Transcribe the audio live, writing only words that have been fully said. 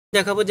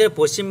দেখাবো যে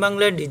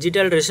পশ্চিমবাংলার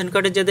ডিজিটাল রেশন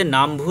কার্ডের যাদের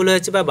নাম ভুল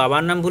হয়েছে বা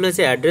বাবার নাম ভুল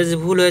হয়েছে, অ্যাড্রেস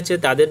ভুল হয়েছে,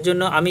 তাদের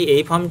জন্য আমি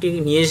এই ফর্মটি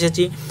নিয়ে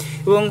এসেছি।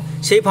 এবং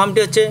সেই ফর্মটি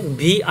হচ্ছে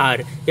VR।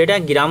 এটা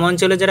গ্রাম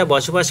অঞ্চলে যারা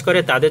বসবাস করে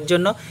তাদের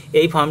জন্য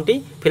এই ফর্মটি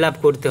ফিল আপ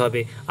করতে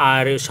হবে,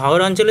 আর শহর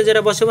অঞ্চলে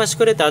যারা বসবাস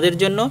করে তাদের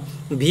জন্য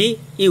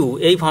VU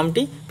এই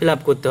ফর্মটি ফিল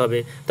আপ করতে হবে।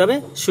 তবে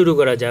শুরু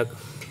করা যাক।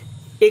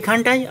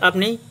 এখানটায়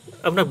আপনি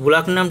আপনার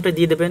ব্লক নামটা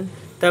দিয়ে দেবেন,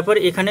 তারপর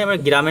এখানে আমার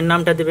গ্রামের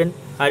নামটা দেবেন,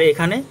 আর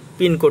এখানে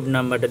পিনকোড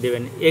নাম্বারটা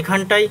দেবেন।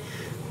 এখানটায়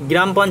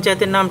গ্রাম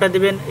পঞ্চায়েতের নামটা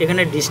দেবেন,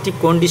 এখানে ডিস্ট্রিক্ট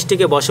কোন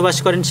ডিস্ট্রিক্টে বসবাস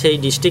করেন সেই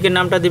ডিস্ট্রিক্টের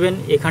নামটা দেবেন,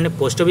 এখানে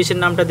পোস্ট অফিসের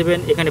নামটা দেবেন,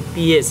 এখানে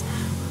PS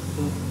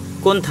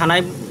কোন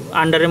থানায়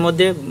আন্ডারের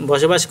মধ্যে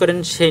বসবাস করেন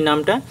সেই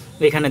নামটা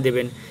এখানে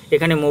দেবেন,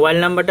 এখানে মোবাইল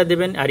নাম্বারটা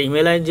দেবেন, আর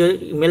ইমেল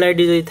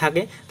আইডি যদি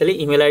থাকে তাহলে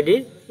ইমেল আইডি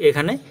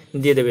এখানে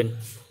দিয়ে দেবেন।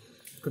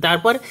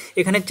 তারপর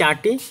এখানে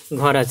 4টি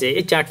ঘর আছে,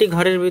 এই 4টি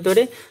ঘরের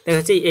ভিতরে দেখা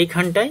যাচ্ছে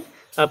এইখানটায়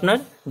আপনার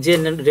যে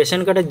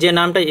রেশন কার্ডের যে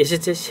নামটা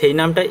এসেছে সেই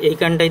নামটা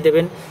এইখানটায়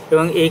দেবেন,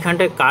 এবং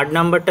এইখানটায় কার্ড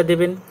নাম্বারটা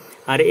দেবেন।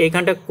 আর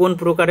এইখানটা কোন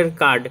প্রকারের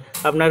কার্ড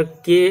আপনার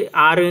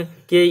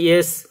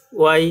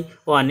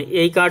KRKSY1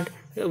 এই কার্ড,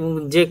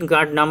 যে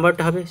কার্ড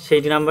নাম্বারটা হবে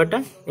সেই নাম্বারটা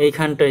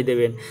এইখানটায়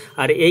দেবেন।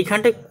 আর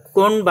এইখানটায়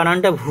কোন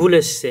বানানটা ভুল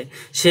এসছে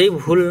সেই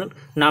ভুল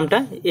নামটা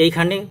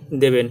এইখানে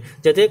দেবেন,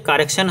 যাতে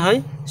কারেকশান হয়,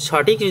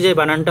 সঠিক যে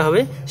বানানটা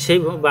হবে সেই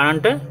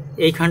বানানটা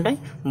এইখানটায়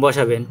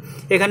বসাবেন।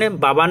 এখানে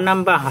বাবার নাম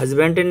বা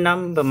হাজব্যান্ডের নাম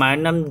বা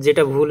মায়ের নাম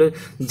যেটা ভুল,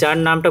 যার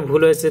নামটা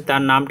ভুল হয়েছে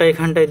তার নামটা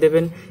এখানটায়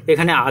দেবেন,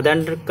 এখানে আধার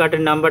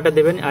কার্ডের নাম্বারটা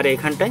দেবেন, আর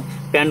এখানটায়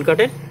প্যান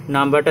কার্ডের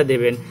নাম্বারটা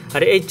দেবেন।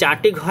 আর এই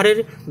 4টি ঘরের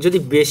যদি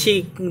বেশি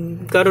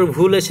কারোর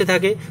ভুল এসে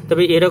থাকে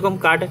তবে এরকম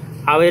কার্ড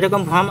আবার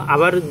এরকম ফর্ম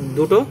আবার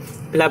দুটো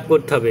ফিল আপ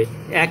করতে হবে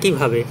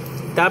একইভাবে।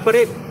 তারপরে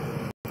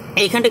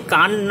এইখানটায়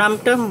কার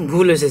নামটা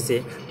ভুল এসেছে,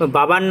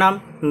 বাবার নাম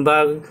বা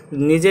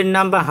নিজের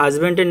নাম বা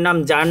হাজব্যান্ডের নাম,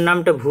 যার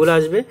নামটা ভুল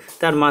আসবে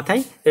তার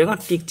মাথায় এরকম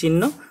টিক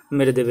চিহ্ন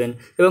মেরে দেবেন।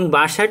 এবং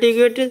বার্থ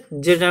সার্টিফিকেটের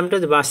যে নামটা,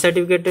 বার্থ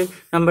সার্টিফিকেটের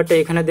নাম্বারটা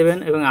এখানে দেবেন,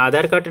 এবং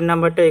আধার কার্ডের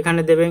নাম্বারটা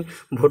এখানে দেবেন,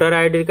 ভোটার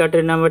আইডি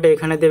কার্ডের নাম্বারটা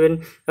এখানে দেবেন।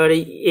 আর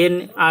এই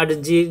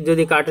NRG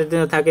যদি কার্ডের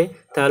থাকে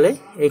তাহলে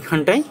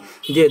এইখানটায়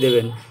দিয়ে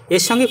দেবেন।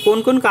 এর সঙ্গে কোন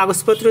কোন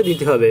কাগজপত্র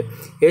দিতে হবে,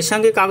 এর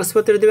সঙ্গে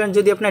কাগজপত্র দেবেন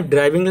যদি আপনার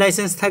ড্রাইভিং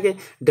লাইসেন্স থাকে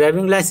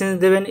ড্রাইভিং লাইসেন্স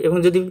দেবেন, এবং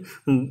যদি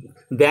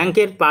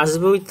ব্যাংকের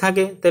পাসবই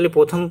থাকে তাহলে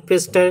প্রথম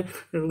পেজটা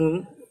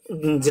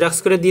জেরক্স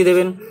করে দিয়ে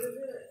দেবেন।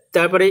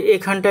 তারপরে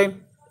এখানটায়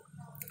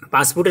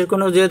পাসপোর্টের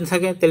কোনো যদি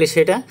থাকে তাহলে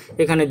সেটা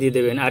এখানে দিয়ে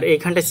দেবেন, আর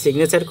এইখানটায়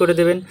সিগনেচার করে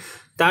দেবেন।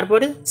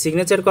 তারপরে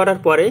সিগনেচার করার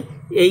পরে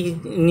এই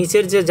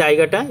নিচের যে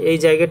জায়গাটা এই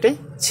জায়গাটায়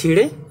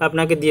ছিঁড়ে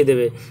আপনাকে দিয়ে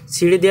দেবে।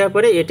 ছিঁড়ে দেওয়ার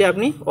পরে এটা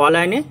আপনি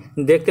অনলাইনে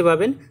দেখতে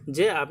পাবেন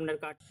যে আপনার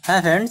কার্ড।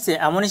 হ্যাঁ ফ্রেন্ডস,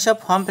 এমনই সব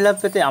ফর্ম ফিল আপ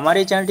পেতে আমার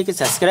এই চ্যানেলটিকে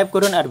সাবস্ক্রাইব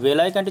করুন, আর বেল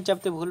আইকনটি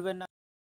চাপতে ভুলবেন না।